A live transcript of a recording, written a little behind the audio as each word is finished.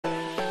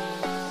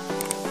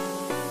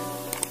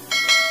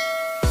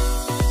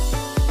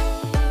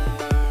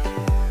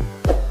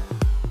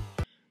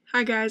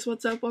Hi guys,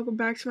 what's up? Welcome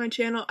back to my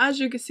channel. As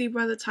you can see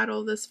by the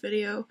title of this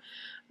video,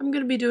 I'm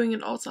going to be doing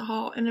an Ulta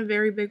haul, and a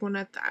very big one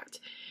at that.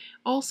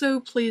 Also,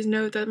 please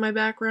note that my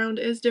background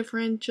is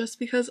different just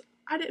because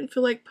I didn't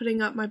feel like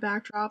putting up my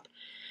backdrop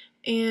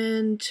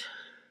and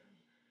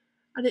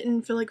I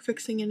didn't feel like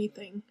fixing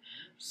anything.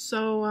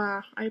 So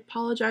I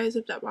apologize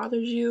if that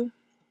bothers you.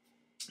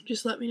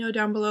 Just let me know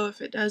down below if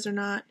it does or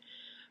not.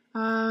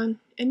 And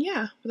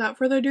yeah, without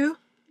further ado,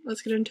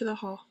 let's get into the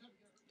haul.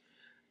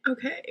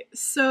 Okay,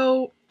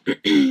 so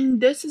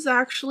this is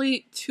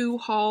actually 2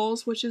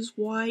 hauls, which is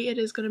why it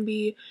is going to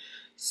be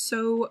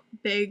so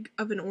big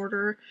of an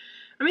order.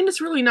 I mean, it's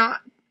really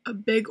not a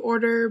big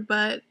order,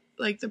 but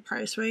like the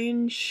price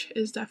range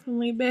is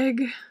definitely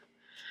big.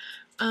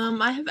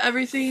 I have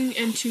everything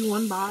into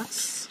one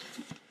box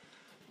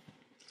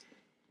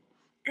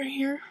right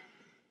here.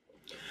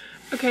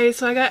 Okay,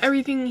 so I got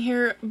everything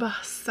here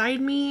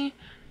beside me.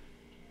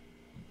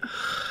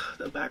 Ugh,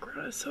 the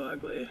background is so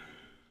ugly.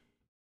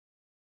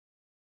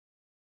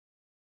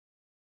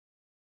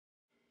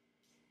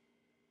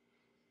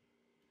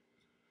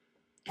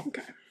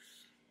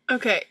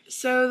 Okay,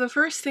 so the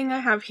first thing I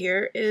have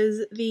here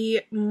is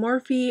the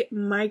Morphe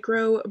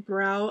Micro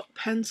Brow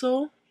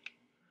Pencil.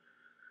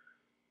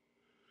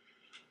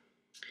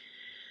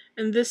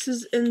 And this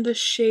is in the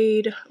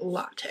shade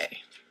Latte.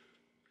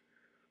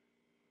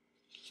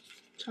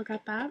 So I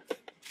got that.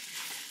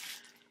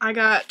 I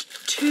got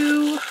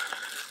 2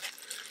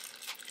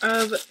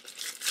 of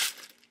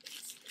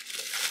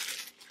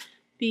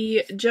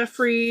the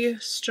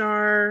Jeffree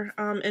Star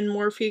and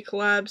Morphe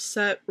collab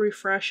set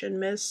Refresh and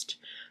Mist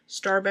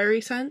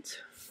Starberry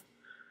scent.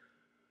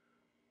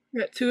 I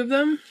got 2 of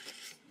them.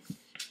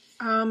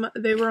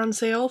 They were on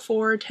sale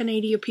for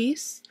 $10.80 a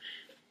piece,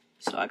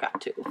 so I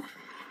got 2.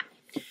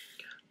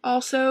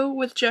 Also,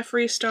 with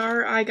Jeffree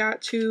Star, I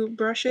got 2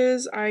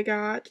 brushes. I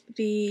got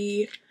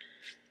the,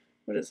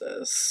 what is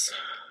this?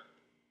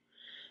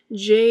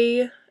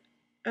 J7,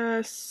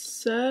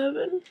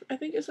 I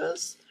think it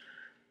says,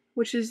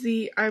 which is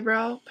the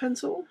eyebrow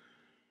pencil.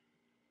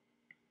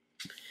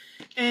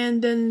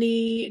 And then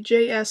the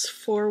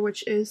JS4,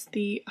 which is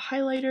the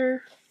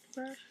highlighter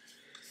brush.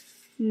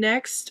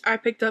 Next, I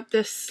picked up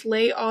this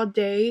Slay All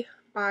Day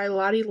by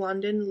Lottie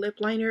London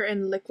lip liner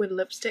and liquid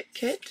lipstick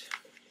kit.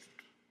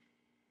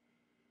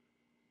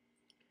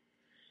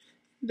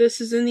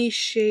 This is in the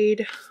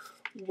shade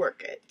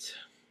Work It.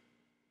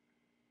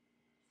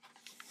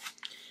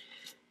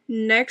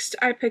 Next,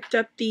 I picked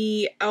up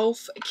the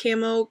e.l.f.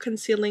 Camo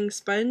Concealing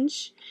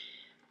Sponge.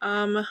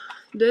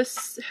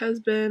 This has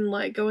been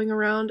like going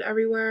around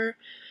everywhere,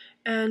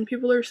 and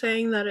people are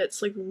saying that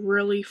it's like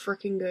really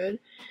freaking good.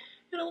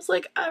 And I was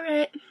like,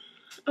 alright,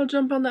 I'll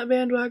jump on that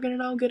bandwagon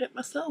and I'll get it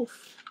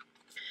myself.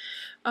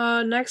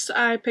 Next,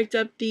 I picked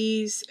up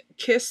these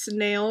Kiss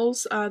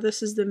nails.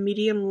 This is the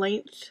medium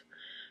length.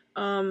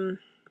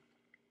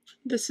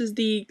 This is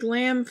the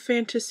Glam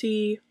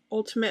Fantasy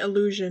Ultimate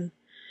Illusion.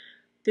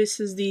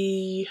 This is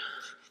the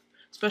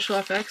Special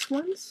FX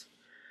ones.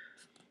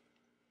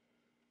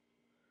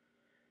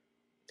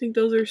 I think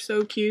those are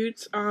so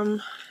cute.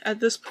 At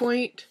this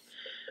point,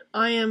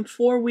 I am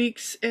 4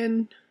 weeks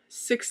and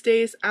 6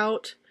 days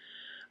out,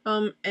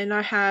 and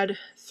I had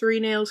 3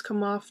 nails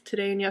come off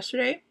today and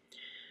yesterday.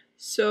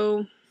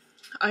 So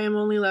I am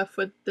only left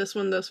with this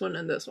one,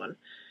 and this one.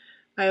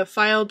 I have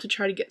filed to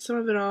try to get some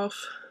of it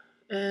off,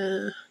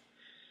 and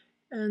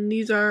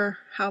these are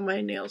how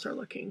my nails are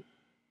looking.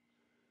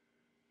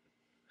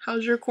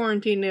 How's your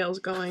quarantine nails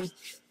going?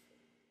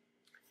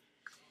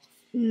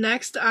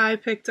 Next, I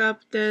picked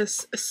up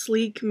this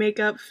Sleek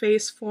Makeup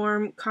Face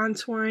Form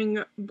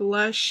Contouring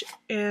Blush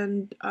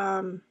and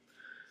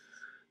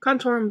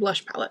Contour and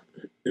Blush Palette.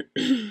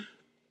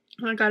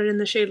 I got it in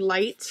the shade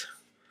Light.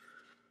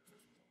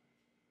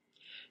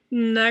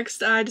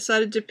 Next, I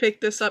decided to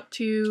pick this up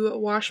to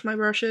wash my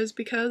brushes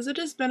because it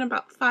has been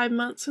about 5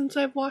 months since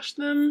I've washed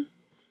them.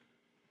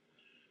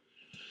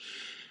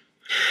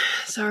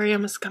 Sorry,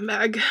 I'm a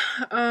scumbag.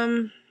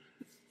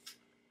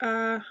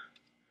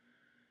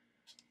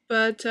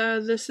 But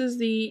this is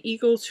the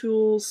Eagle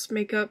Tools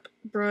Makeup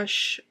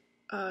Brush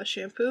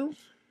shampoo.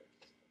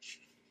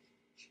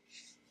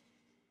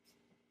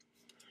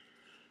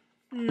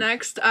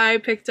 Next, I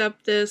picked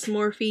up this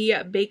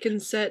Morphe Bacon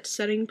Set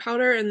Setting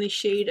Powder in the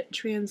shade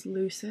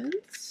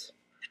Translucent.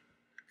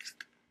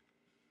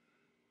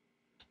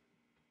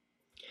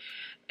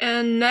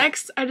 And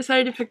next, I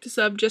decided to pick this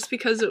up just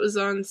because it was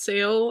on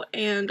sale,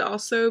 and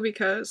also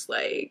because,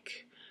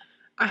 like,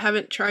 I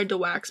haven't tried to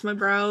wax my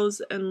brows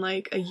in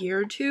like a year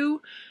or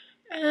 2,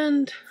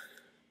 and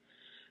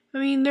I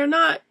mean, they're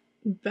not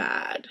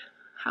bad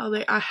how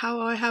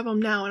I have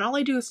them now, and all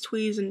I do is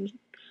tweeze and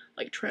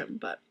like trim.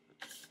 But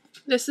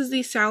this is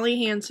the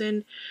Sally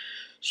Hansen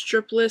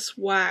Stripless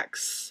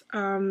Wax.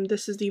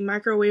 This is the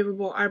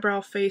microwavable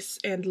eyebrow, face,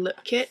 and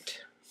lip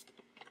kit.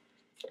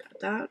 Got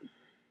that.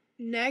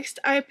 Next,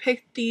 I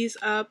picked these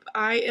up.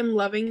 I am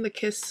loving the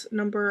Kiss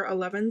number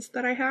 11s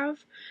that I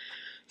have.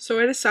 So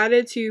I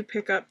decided to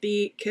pick up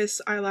the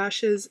Kiss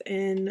eyelashes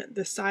in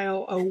the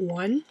style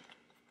 01.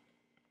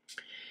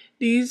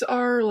 These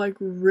are like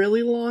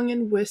really long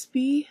and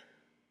wispy,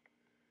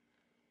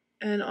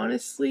 and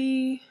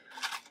honestly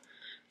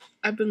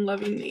I've been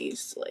loving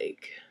these.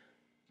 Like,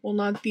 well,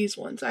 not these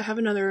ones. I have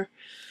another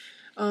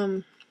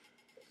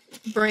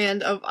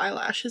brand of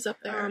eyelashes up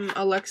there.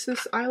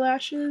 Alexis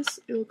eyelashes.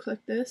 It looks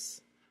like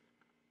this.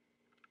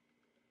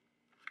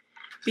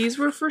 These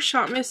were for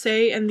Shop Miss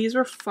A, and these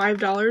were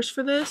 $5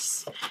 for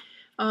this.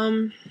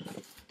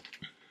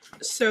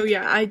 So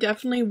yeah, I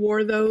definitely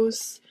wore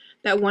those.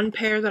 That one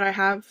pair that I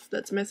have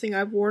that's missing,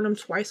 I've worn them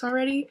twice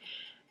already,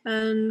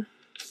 and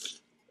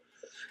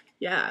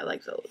yeah, I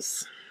like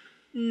those.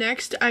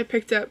 Next, I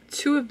picked up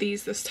 2 of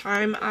these this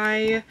time.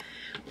 I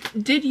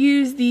did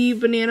use the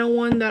banana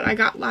one that I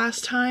got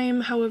last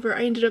time, however,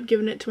 I ended up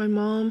giving it to my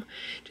mom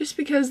just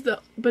because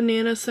the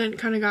banana scent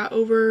kind of got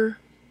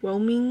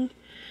overwhelming.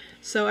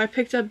 So I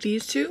picked up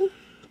these 2.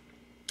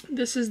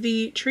 This is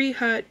the Tree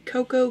Hut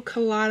Cocoa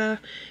Colada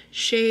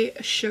Shea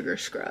Sugar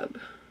Scrub.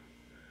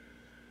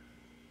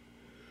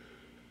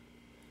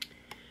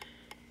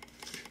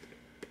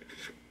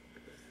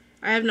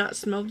 I have not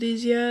smelled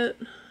these yet.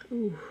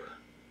 Ooh.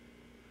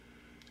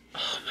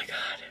 Oh my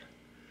god.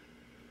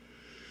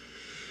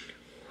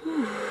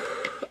 Ooh.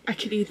 I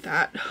could eat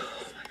that.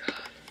 Oh my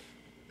god.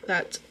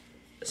 That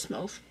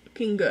smells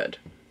fucking good.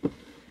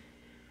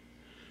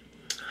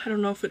 I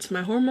don't know if it's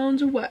my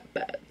hormones or what,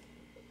 but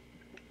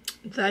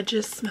that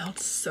just smelled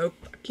so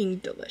fucking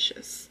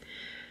delicious.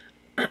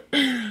 That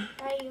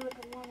you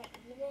would want to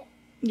eat it?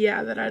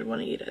 Yeah, that I'd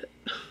want to eat it.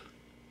 So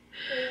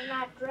you're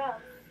not drunk?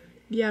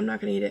 Yeah, I'm not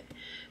gonna eat it.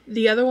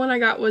 The other one I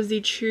got was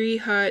the Tree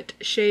Hut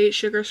Shea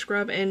Sugar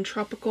Scrub and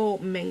Tropical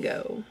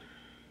Mango.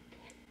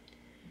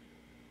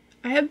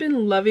 I have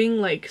been loving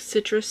like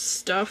citrus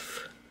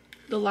stuff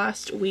the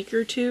last week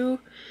or two.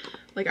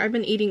 Like, I've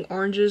been eating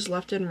oranges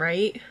left and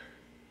right.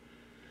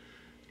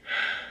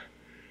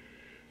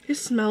 It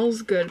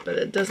smells good, but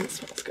it doesn't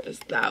smell as good as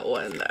that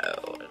one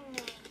though.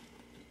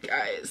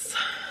 Guys,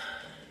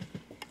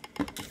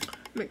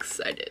 I'm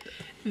excited.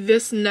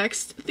 This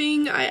next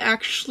thing I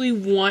actually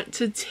want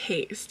to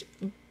taste,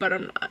 but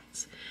I'm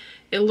not.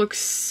 It looks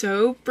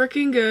so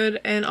freaking good,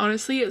 and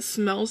honestly it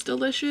smells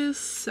delicious,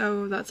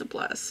 so that's a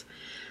plus.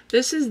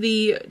 This is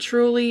the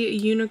Truly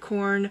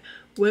Unicorn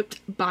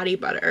Whipped Body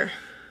Butter.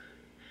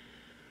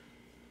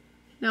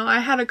 Now,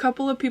 I had a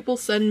couple of people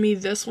send me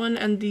this one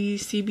and the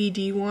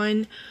CBD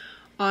one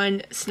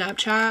on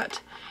Snapchat,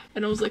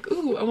 and I was like,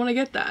 ooh, I want to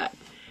get that.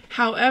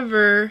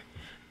 However,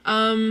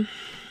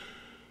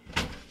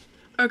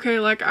 okay,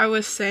 like I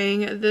was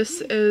saying, this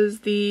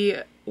is the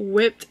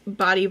whipped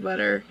body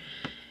butter,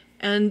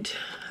 and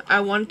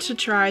I want to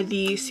try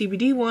the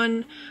CBD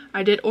one.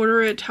 I did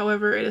order it,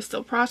 however, it is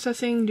still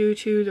processing due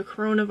to the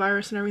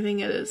coronavirus and everything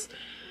it is.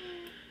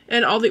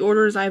 And all the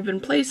orders I've been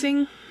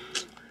placing,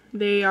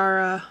 they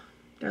are,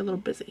 they're a little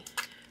busy.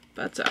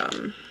 But,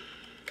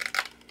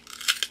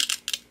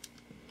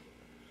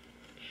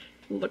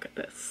 look at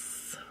this.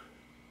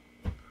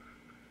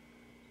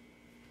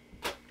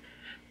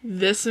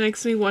 This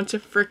makes me want to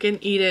frickin'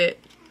 eat it.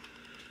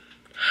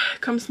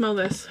 Come smell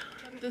this.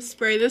 This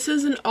spray. This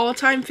is an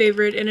all-time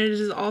favorite, and it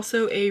is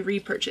also a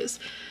repurchase.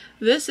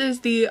 This is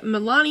the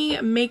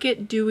Milani Make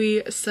It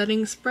Dewy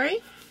Setting Spray.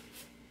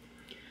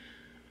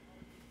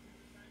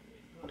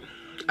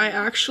 I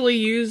actually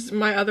used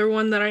my other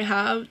one that I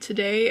have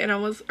today, and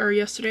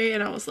yesterday,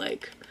 and I was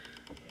like,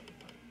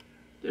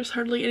 there's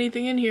hardly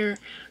anything in here.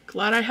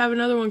 Glad I have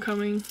another one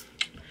coming.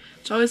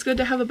 It's always good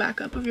to have a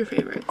backup of your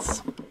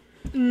favorites.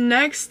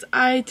 Next,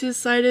 I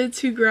decided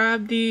to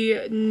grab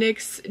the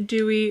NYX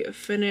Dewy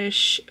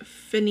Finish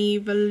Fini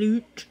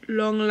Volute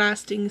Long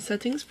Lasting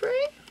Setting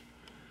Spray.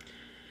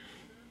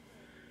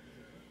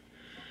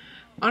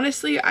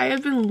 Honestly, I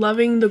have been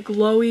loving the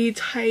glowy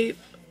type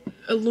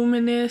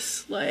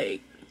luminous,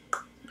 like,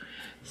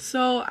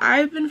 so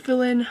I've been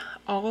feeling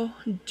all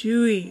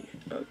dewy.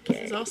 Okay.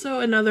 It's also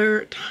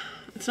another,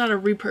 it's not a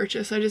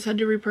repurchase, I just had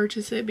to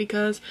repurchase it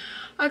because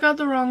I got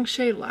the wrong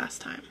shade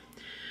last time.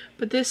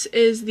 But this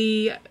is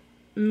the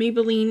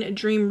Maybelline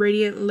Dream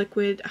Radiant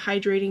Liquid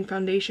Hydrating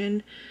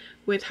Foundation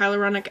with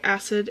hyaluronic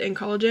acid and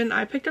collagen.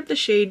 I picked up the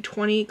shade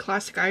 20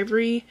 Classic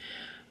Ivory.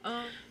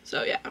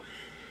 So yeah,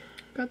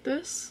 got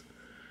this.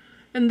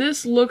 And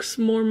this looks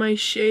more my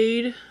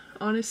shade.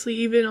 Honestly,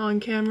 even on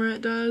camera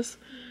it does.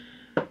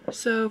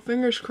 So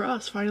fingers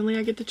crossed, finally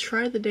I get to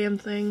try the damn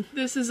thing.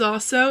 This is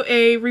also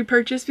a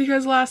repurchase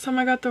because last time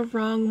I got the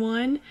wrong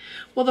one.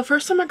 Well, the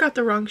first time I got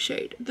the wrong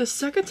shade. The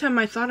second time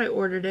I thought I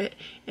ordered it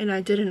and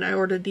I didn't. I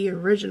ordered the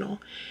original.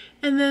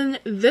 And then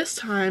this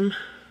time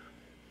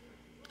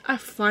I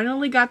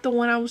finally got the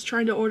one I was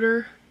trying to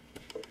order.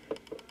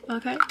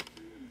 Okay.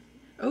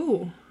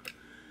 Oh,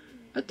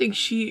 I think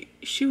she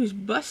was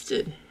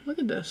busted. Look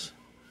at this.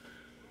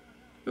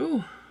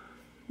 Oh,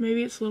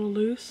 maybe it's a little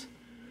loose.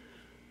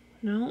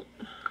 No,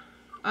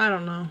 I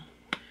don't know.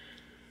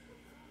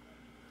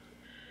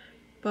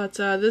 But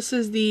this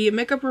is the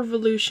Makeup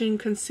Revolution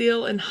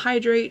Conceal and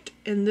Hydrate,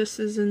 and this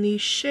is in the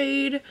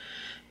shade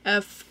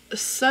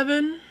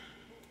F7.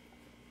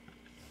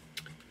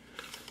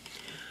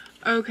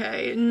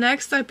 Okay,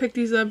 next I picked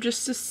these up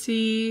just to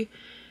see,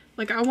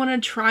 like, I want to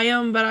try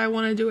them, but I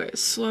want to do it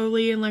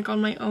slowly and like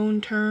on my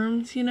own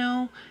terms, you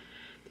know?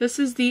 This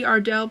is the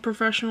Ardell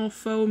Professional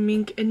Faux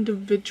Mink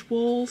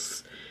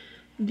Individuals,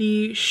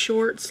 the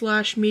short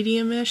slash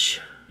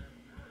medium-ish.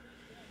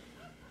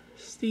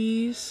 It's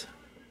these.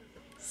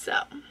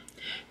 So,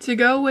 to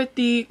go with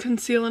the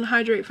Conceal and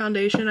Hydrate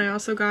Foundation, I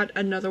also got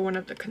another one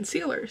of the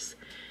concealers.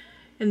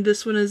 And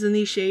this one is in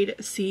the shade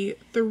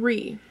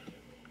C3.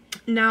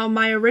 Now,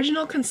 my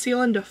original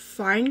Conceal and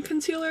Define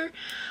concealer,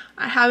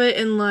 I have it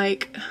in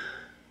like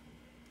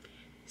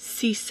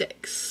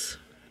C6,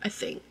 I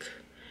think.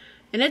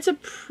 And it's a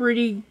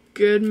pretty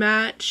good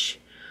match.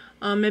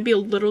 Maybe a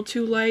little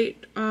too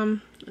light,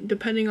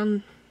 depending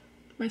on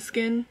my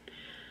skin.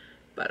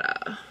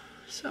 But,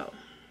 so.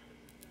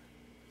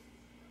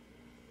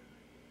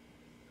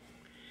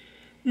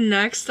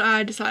 Next,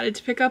 I decided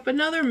to pick up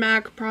another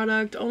MAC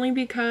product only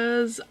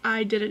because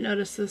I didn't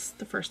notice this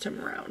the first time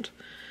around.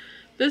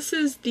 This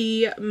is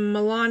the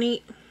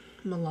the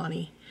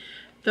MAC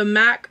the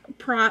MAC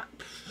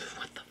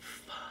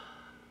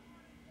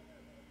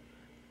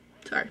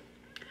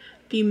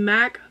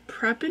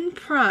Prep and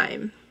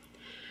Prime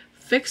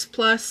Fix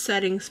Plus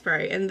Setting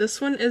Spray, and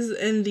this one is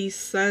in the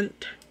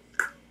scent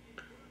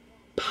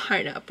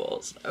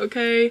Pineapples,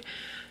 okay?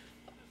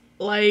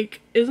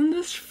 Like, isn't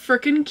this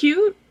freaking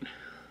cute?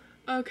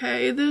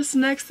 Okay, this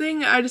next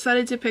thing I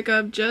decided to pick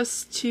up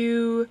just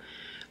to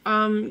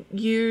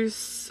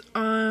use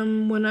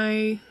when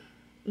I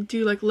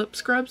do like lip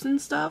scrubs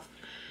and stuff.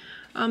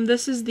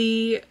 This is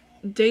the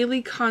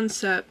Daily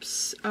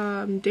Concepts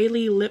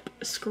Daily Lip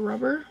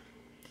Scrubber.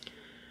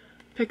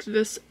 Picked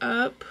this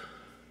up.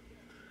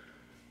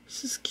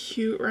 This is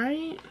cute,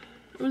 right?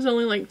 It was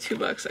only like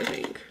 $2, I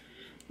think.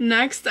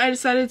 Next, I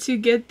decided to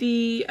get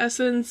the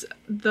Essence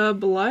The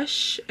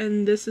Blush,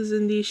 and this is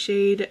in the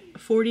shade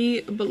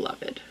 40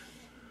 Beloved.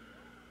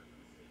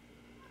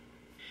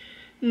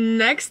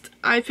 Next,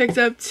 I picked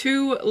up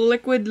two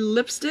liquid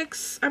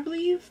lipsticks, I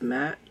believe,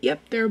 matte.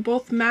 Yep, they're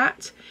both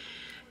matte,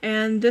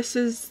 and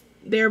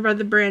they're by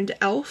the brand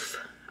e.l.f.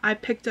 I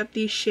picked up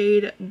the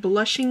shade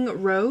Blushing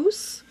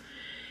Rose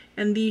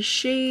and the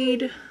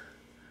shade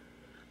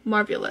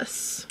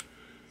Marvelous.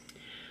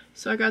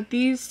 So I got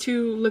these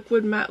two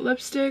liquid matte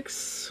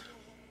lipsticks.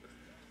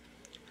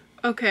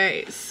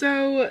 Okay,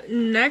 so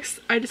next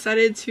I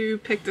decided to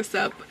pick this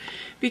up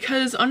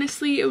because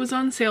honestly it was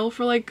on sale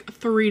for like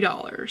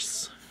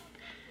 $3.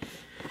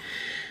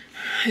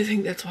 I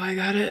think that's why I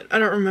got it. I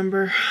don't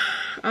remember.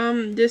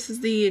 This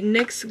is the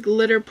NYX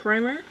Glitter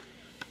Primer.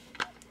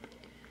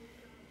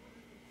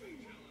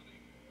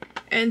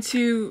 And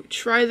to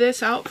try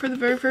this out for the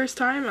very first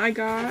time, I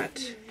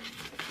got...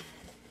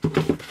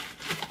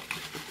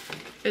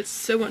 It's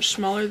so much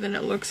smaller than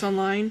it looks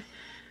online.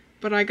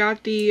 But I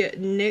got the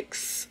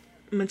NYX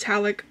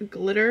Metallic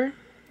Glitter.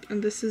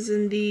 And this is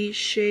in the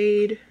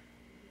shade...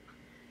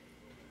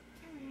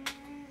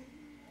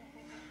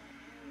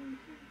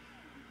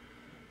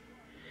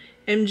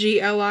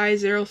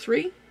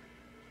 MGLI03.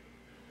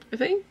 I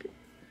think.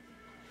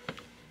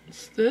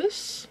 It's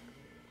this.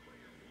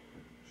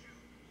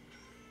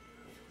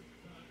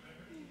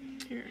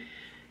 Here.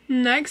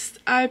 Next,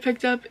 I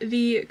picked up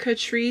the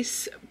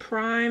Catrice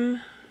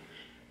Prime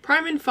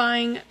and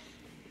Fine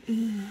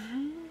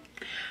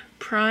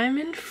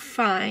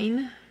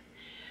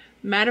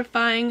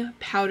mattifying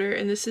powder,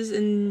 and this is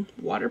in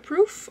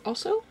waterproof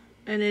also,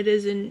 and it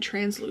is in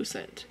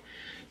translucent.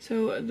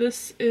 So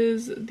this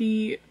is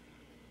the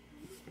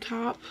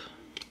top.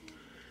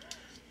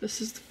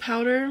 This is the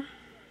powder.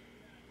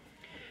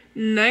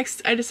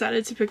 Next, I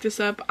decided to pick this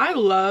up. I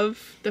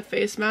love the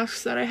face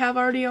masks that I have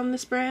already on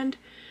this brand,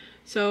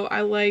 so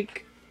I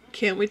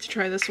can't wait to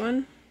try this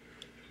one.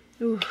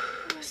 Ooh,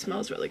 it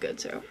smells really good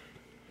too.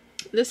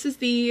 This is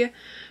the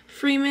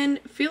Freeman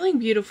Feeling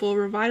Beautiful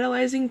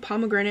Revitalizing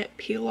Pomegranate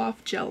Peel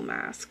Off Gel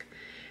Mask,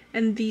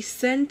 and the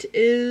scent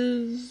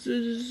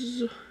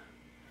is,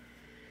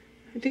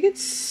 I think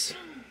it's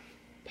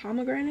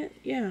pomegranate.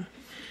 Yeah,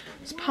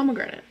 it's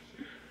pomegranate.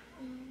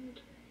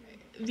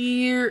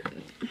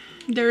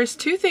 There's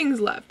two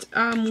things left.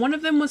 One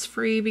of them was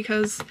free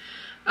because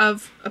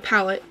of a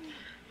palette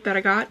that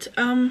I got.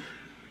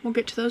 We'll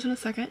get to those in a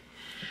second.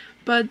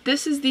 But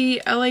this is the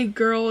LA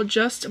Girl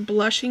Just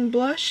Blushing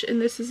Blush,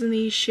 and this is in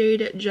the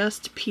shade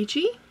Just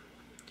Peachy.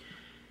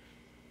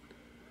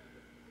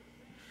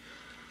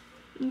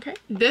 Okay.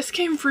 This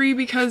came free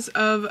because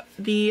of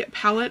the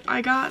palette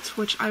I got,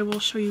 which I will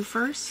show you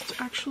first,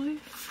 actually.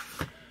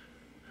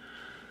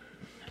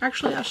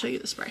 Actually, I'll show you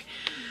the spray.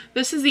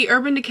 This is the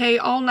Urban Decay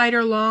All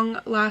Nighter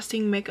Long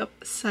Lasting Makeup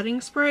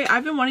Setting Spray.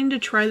 I've been wanting to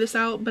try this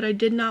out, but I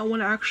did not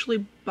want to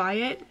actually buy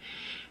it.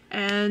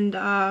 And,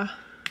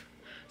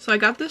 so I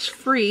got this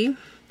free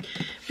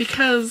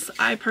because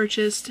I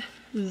purchased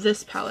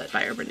this palette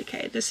by Urban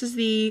Decay. This is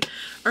the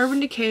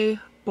Urban Decay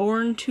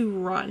Born to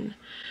Run.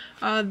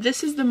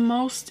 This is the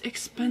most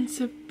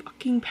expensive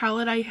fucking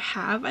palette I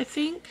have, I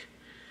think.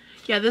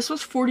 Yeah, this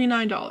was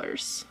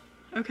 $49.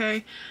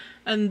 Okay,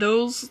 and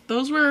those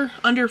were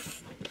under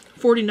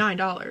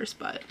 $49,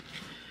 but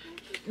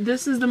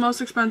this is the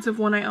most expensive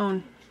one I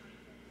own.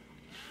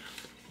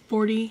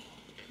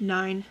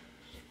 $49.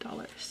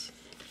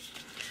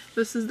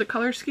 This is the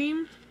color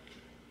scheme.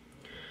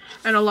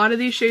 And a lot of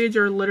these shades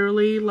are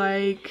literally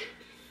like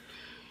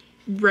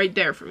right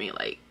there for me.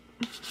 Like,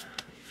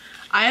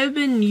 I have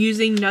been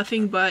using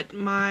nothing but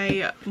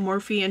my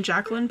Morphe and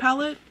Jacqueline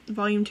palette,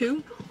 volume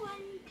 2.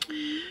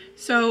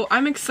 So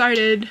I'm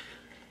excited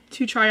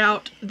to try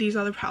out these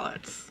other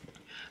palettes.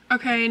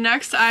 Okay,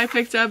 next I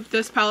picked up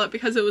this palette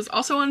because it was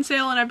also on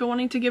sale and I've been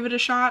wanting to give it a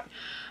shot.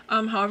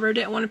 However, I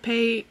didn't want to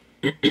pay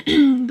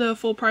the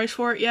full price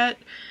for it yet.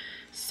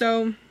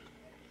 So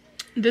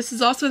this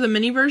is also the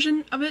mini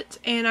version of it,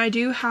 and I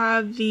do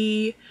have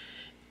the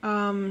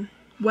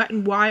Wet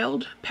n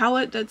Wild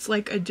palette that's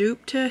like a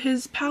dupe to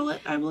his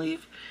palette, I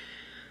believe.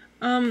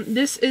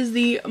 This is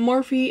the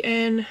Morphe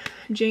and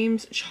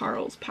James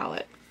Charles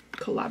palette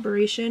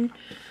collaboration.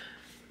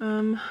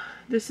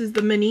 This is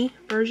the mini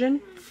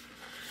version.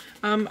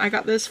 I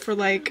got this for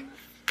like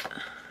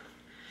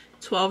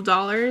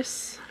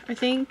 $12, I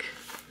think.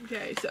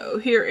 Okay, so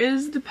here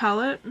is the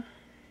palette.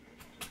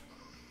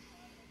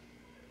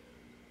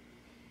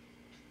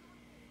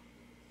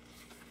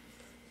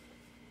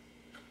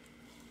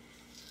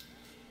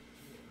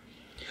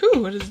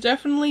 Ooh, it is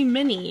definitely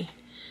mini.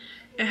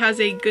 It has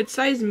a good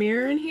sized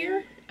mirror in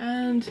here,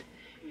 and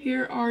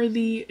here are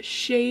the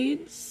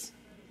shades.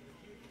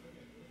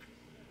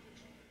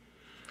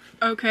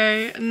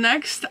 Okay,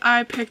 next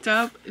I picked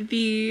up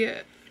the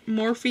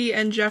Morphe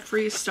and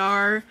Jeffree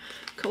Star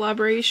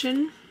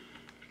collaboration.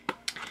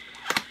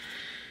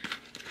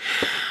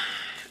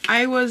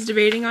 I was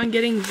debating on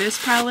getting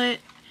this palette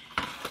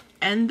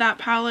and that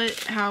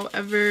palette,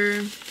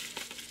 however,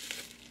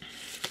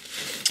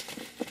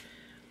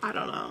 I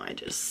don't know,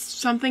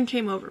 something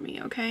came over me,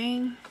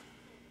 okay?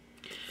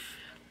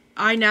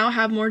 I now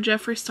have more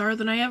Jeffree Star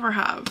than I ever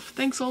have.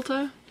 Thanks,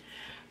 Ulta.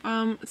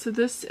 So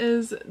this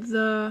is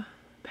the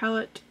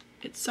palette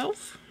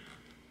itself.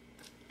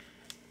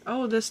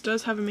 Oh, this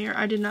does have a mirror.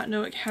 I did not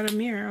know it had a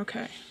mirror.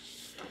 Okay.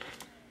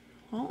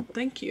 Well,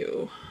 thank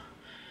you.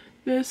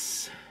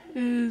 This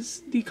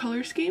is the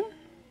color scheme.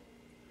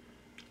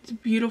 It's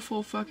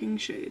beautiful fucking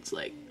shades,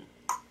 like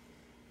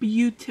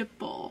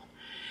beautiful.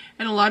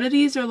 And a lot of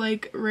these are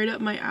like right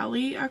up my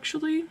alley,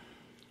 actually.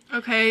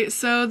 Okay,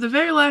 so the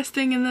very last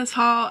thing in this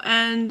haul,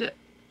 and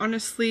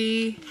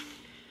honestly,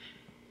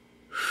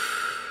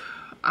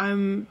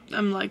 I'm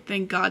like,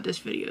 thank God this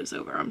video is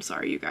over. I'm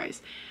sorry, you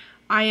guys.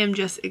 I am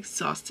just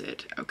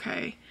exhausted,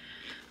 okay?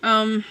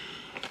 But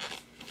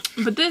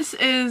this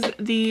is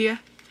the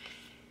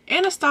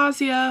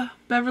Anastasia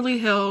Beverly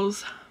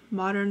Hills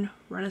Modern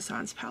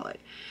Renaissance palette.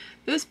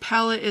 This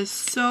palette is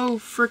so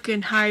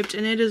freaking hyped,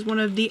 and it is one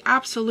of the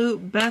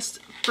absolute best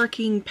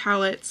freaking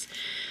palettes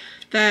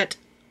that...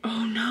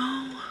 Oh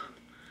no.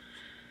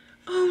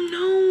 Oh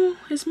no.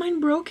 Is mine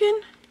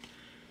broken?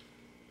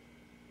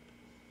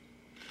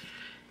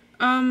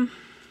 Oh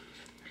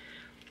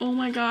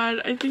my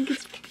god, I think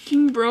it's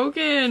fucking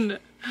broken.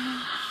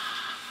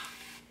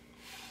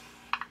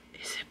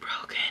 Is it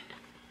broken?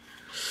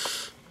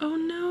 Oh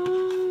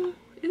no.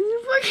 Is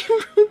it fucking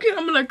broken?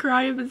 I'm gonna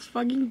cry if it's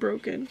fucking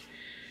broken.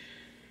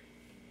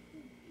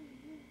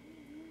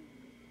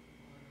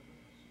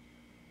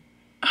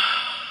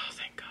 Oh,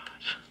 thank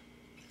god.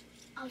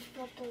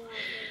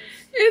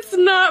 It's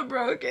not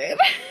broken.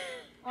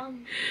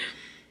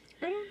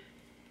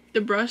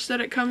 The brush that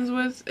it comes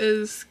with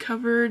is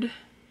covered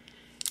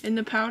in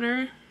the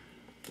powder.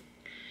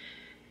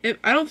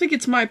 I don't think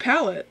it's my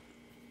palette.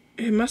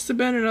 It must have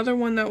been another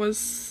one that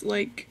was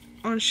like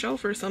on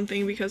shelf or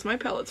something, because my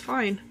palette's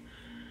fine.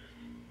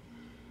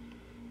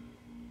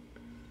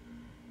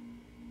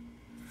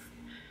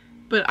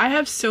 But I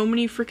have so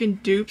many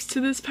freaking dupes to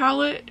this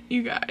palette,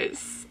 you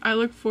guys. I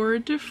look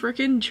forward to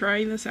freaking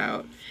trying this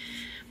out.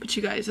 But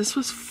you guys, this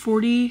was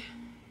 $42.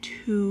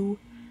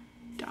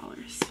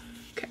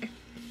 Okay.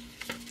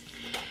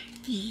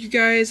 You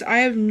guys, I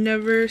have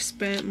never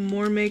spent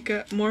more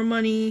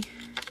money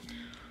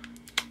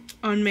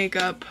on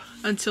makeup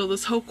until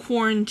this whole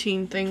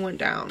quarantine thing went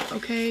down,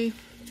 okay?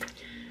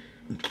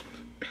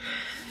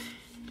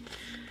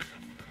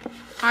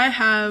 I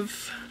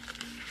have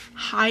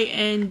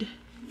high-end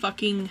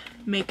fucking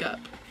makeup.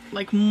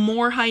 Like,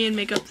 more high-end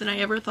makeup than I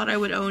ever thought I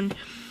would own,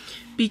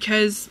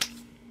 because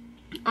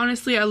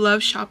honestly, I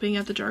love shopping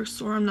at the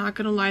drugstore. I'm not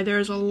gonna lie,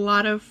 there's a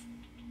lot of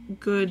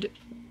good,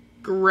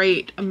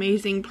 great,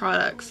 amazing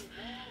products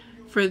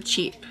for the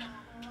cheap.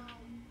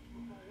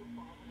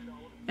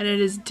 And it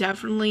is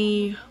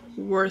definitely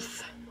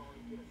worth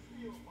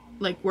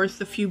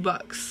a few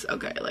bucks.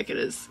 Okay, like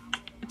it's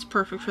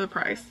perfect for the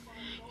price.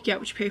 You get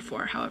what you pay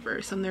for.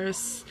 However,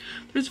 there's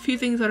a few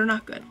things that are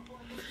not good.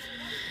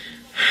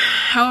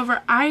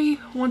 However, I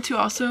want to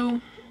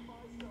also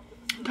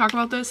talk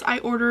about this. I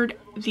ordered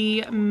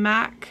the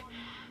MAC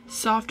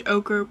Soft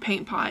Ochre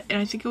paint pot,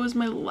 and I think it was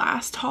my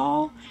last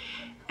haul,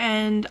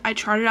 and I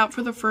tried it out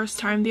for the first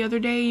time the other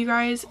day, you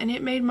guys, and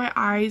it made my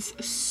eyes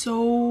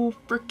so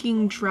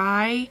freaking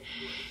dry.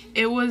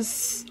 It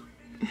was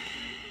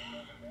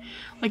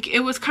like,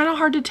 it was kind of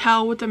hard to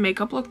tell with the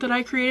makeup look that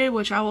I created,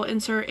 which I will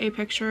insert a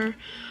picture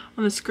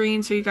on the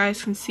screen so you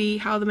guys can see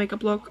how the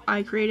makeup look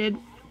I created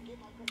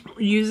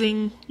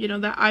using, you know,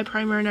 that eye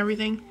primer and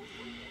everything.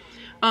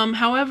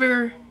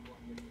 However,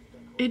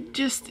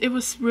 it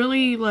was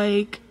really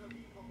like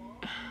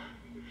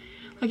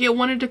it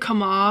wanted to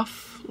come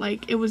off,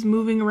 like it was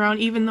moving around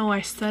even though I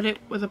set it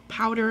with a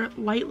powder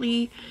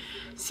lightly,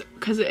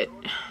 because it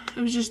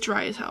was just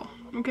dry as hell,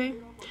 okay?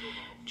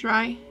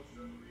 Dry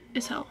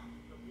as hell.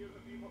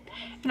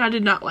 And I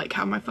did not like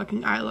how my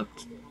fucking eye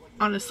looked,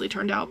 honestly,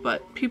 turned out,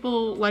 but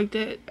people liked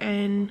it,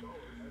 and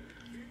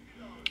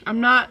I'm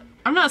not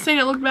saying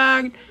it looked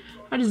bad,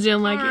 I just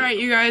didn't like it. Alright,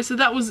 you guys, so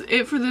that was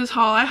it for this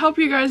haul. I hope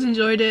you guys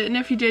enjoyed it, and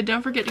if you did,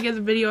 don't forget to give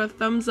the video a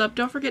thumbs up.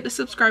 Don't forget to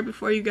subscribe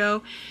before you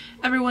go.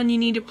 Everyone, you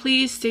need to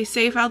please stay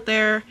safe out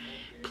there.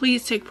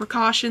 Please take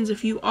precautions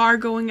if you are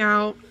going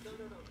out.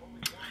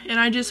 And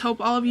I just hope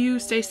all of you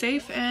stay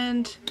safe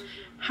and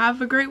have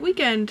a great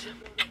weekend.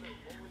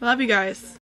 Love you guys.